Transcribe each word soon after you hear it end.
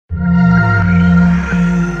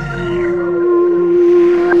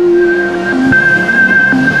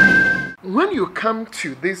come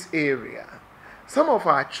to this area, some of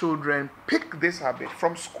our children pick this habit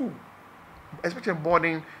from school, especially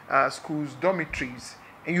boarding schools, dormitories,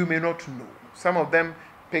 and you may not know. Some of them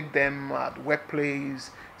pick them at workplace.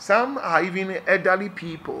 Some are even elderly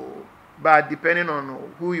people, but depending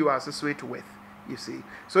on who you associate with, you see.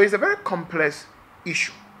 So it's a very complex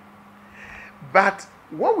issue. But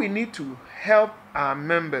what we need to help our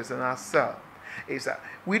members and ourselves is that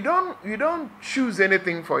you don't choose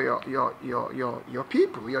anything for your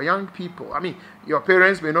people, your young people. I mean, your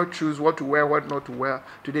parents may not choose what to wear, what not to wear.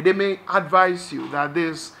 Today they may advise you that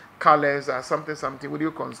these colors are something. Would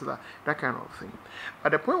you consider that kind of thing?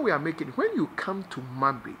 But the point we are making, when you come to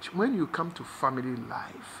marriage, when you come to family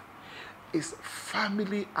life, it's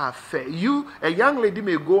family affair. A young lady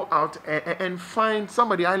may go out and find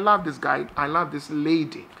somebody. I love this guy. I love this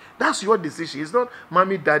lady. That's your decision. It's not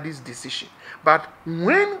mommy, daddy's decision. But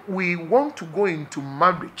when we want to go into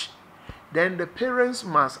marriage, then the parents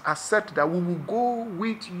must accept that we will go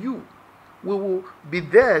with you. We will be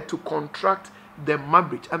there to contract the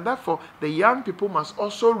marriage. And therefore, the young people must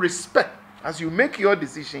also respect. As you make your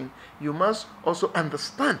decision, you must also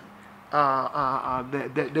understand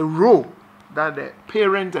the role that the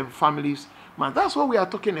parents and families must. That's what we are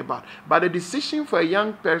talking about. But the decision for a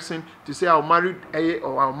young person to say, I'll marry A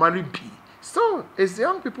or I'll marry B, so it's the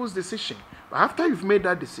young people's decision. But after you've made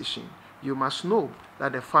that decision, you must know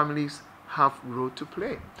that the families have a role to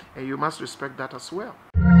play. And you must respect that as well.